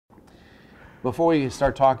Before we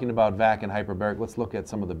start talking about V.A.C and hyperbaric, let's look at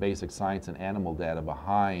some of the basic science and animal data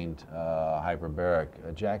behind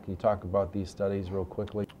hyperbaric. Jack, can you talk about these studies real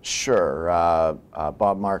quickly? Sure.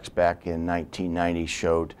 Bob Marks back in 1990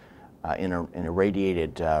 showed in a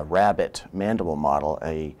irradiated rabbit mandible model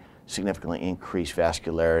a significantly increased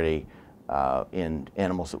vascularity in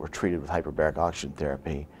animals that were treated with hyperbaric oxygen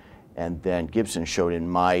therapy. And then Gibson showed in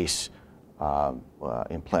mice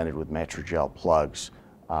implanted with Matrigel plugs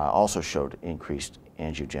also showed increased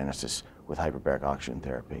angiogenesis with hyperbaric oxygen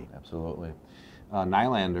therapy. Absolutely.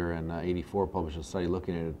 Nylander in '84 published a study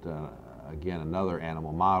looking at, again, another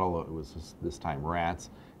animal model. It was this time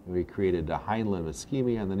rats. And he created a hind limb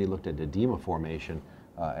ischemia, and then he looked at edema formation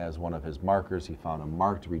as one of his markers. He found a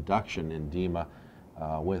marked reduction in edema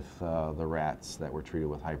with the rats that were treated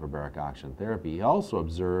with hyperbaric oxygen therapy. He also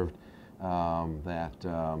observed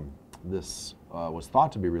that this was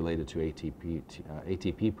thought to be related to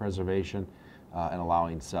ATP preservation and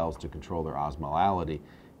allowing cells to control their osmolality.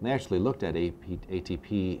 And they actually looked at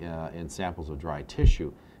ATP in samples of dry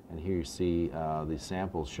tissue. And here you see these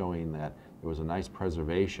samples showing that there was a nice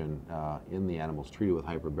preservation in the animals treated with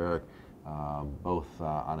hyperbaric, both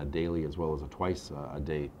on a daily as well as a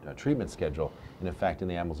twice-a-day treatment schedule. And in fact, in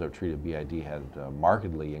the animals that were treated BID had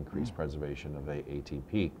markedly increased preservation of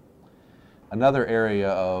ATP. Another area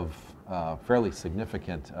of fairly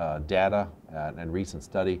significant data and recent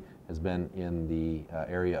study has been in the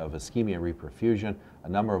area of ischemia reperfusion. A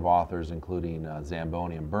number of authors, including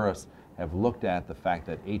Zamboni and Burris, have looked at the fact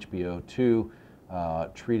that HBO2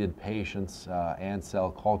 treated patients and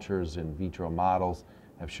cell cultures in vitro models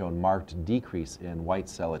have shown marked decrease in white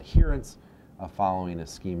cell adherence following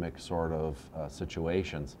ischemic sort of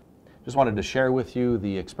situations. Just wanted to share with you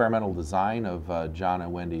the experimental design of John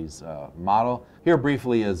and Wendy's model. Here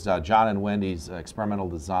briefly is John and Wendy's experimental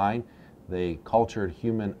design. They cultured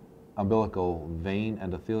human umbilical vein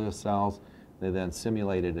endothelial cells. They then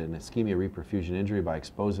simulated an ischemia reperfusion injury by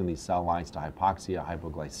exposing these cell lines to hypoxia,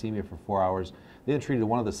 hypoglycemia for 4 hours. They then treated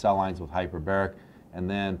one of the cell lines with hyperbaric and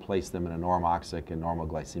then placed them in a normoxic and normal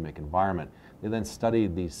glycemic environment. They then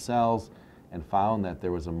studied these cells and found that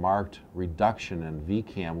there was a marked reduction in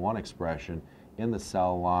VCAM1 expression in the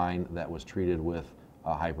cell line that was treated with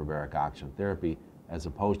hyperbaric oxygen therapy as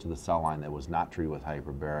opposed to the cell line that was not treated with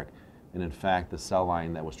hyperbaric. And in fact, the cell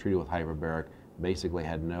line that was treated with hyperbaric basically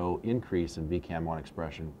had no increase in VCAM1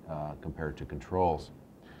 expression compared to controls.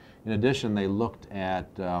 In addition, they looked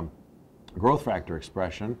at growth factor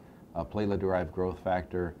expression, platelet-derived growth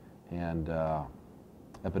factor, and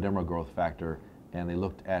epidermal growth factor, and they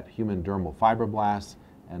looked at human dermal fibroblasts.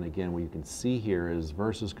 And again, what you can see here is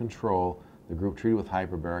versus control, the group treated with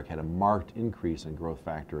hyperbaric had a marked increase in growth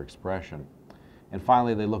factor expression. And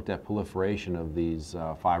finally, they looked at proliferation of these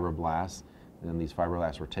fibroblasts, and these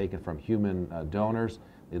fibroblasts were taken from human donors.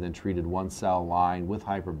 They then treated one cell line with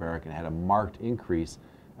hyperbaric and had a marked increase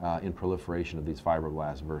in proliferation of these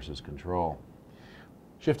fibroblasts versus control.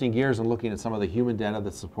 Shifting gears and looking at some of the human data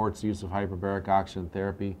that supports the use of hyperbaric oxygen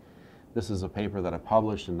therapy. This is a paper that I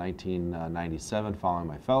published in 1997 following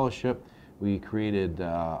my fellowship. We created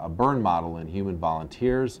a burn model in human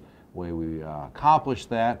volunteers. The way we accomplished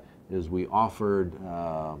that is we offered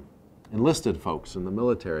enlisted folks in the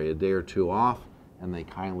military a day or two off, and they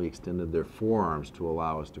kindly extended their forearms to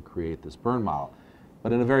allow us to create this burn model.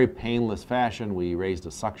 But in a very painless fashion, we raised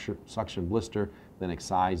a suction blister, then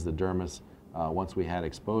excised the dermis. Once we had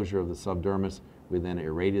exposure of the subdermis, we then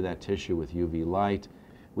irradiated that tissue with UV light.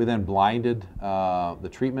 We then blinded the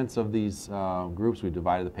treatments of these groups. We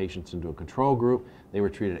divided the patients into a control group. They were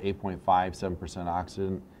treated at 8.57%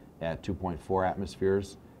 oxygen at 2.4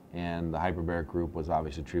 atmospheres, and the hyperbaric group was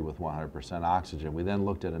obviously treated with 100% oxygen. We then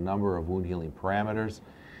looked at a number of wound healing parameters.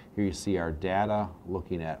 Here you see our data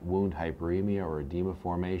looking at wound hyperemia or edema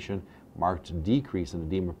formation, marked decrease in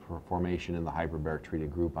edema formation in the hyperbaric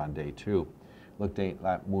treated group on day 2. Looked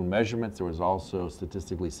at wound measurements. There was also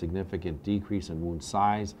statistically significant decrease in wound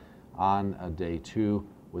size on day 2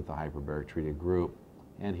 with the hyperbaric treated group.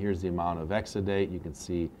 And here's the amount of exudate. You can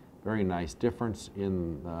see very nice difference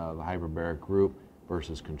in the hyperbaric group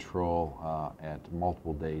versus control at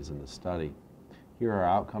multiple days in the study. Here are our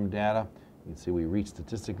outcome data. You can see we reached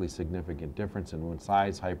statistically significant difference in wound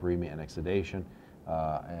size, hyperemia, and exudation.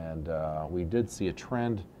 We did see a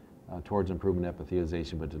trend towards improvement in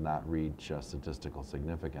epithelialization, but did not reach statistical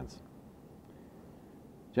significance.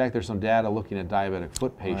 Jack, there's some data looking at diabetic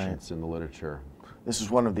foot patients in the literature. This is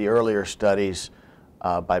one of the earlier studies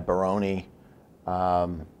by Baroni,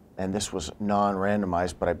 and this was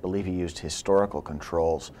non-randomized, but I believe he used historical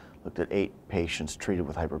controls. Looked at 8 patients treated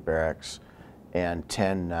with hyperbarics and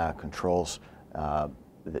 10 controls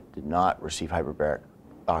that did not receive hyperbaric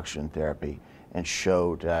oxygen therapy, and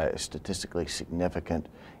showed statistically significant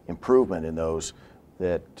improvement in those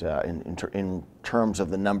that, in terms of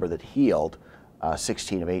the number that healed.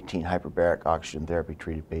 16 of 18 hyperbaric oxygen therapy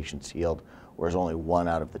treated patients healed, whereas only 1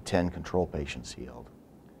 out of the 10 control patients healed.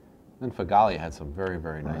 Then Fagali had some very,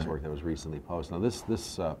 very nice work that was recently posted. Now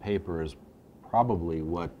this paper is probably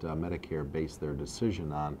what Medicare based their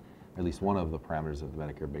decision on, at least one of the parameters of the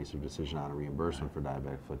Medicare based their decision on reimbursement for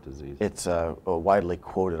diabetic foot disease. It's a widely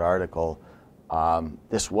quoted article.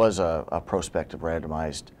 This was a prospective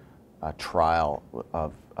randomized trial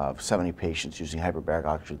of 70 patients using hyperbaric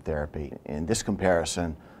oxygen therapy. In this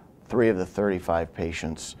comparison, 3 of the 35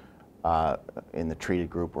 patients in the treated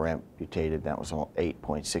group were amputated. That was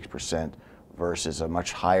 8.6% versus a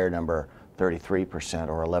much higher number, 33%,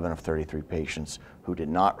 or 11 of 33 patients who did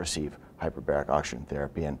not receive hyperbaric oxygen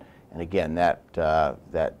therapy. And again,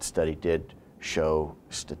 that study did show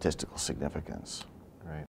statistical significance.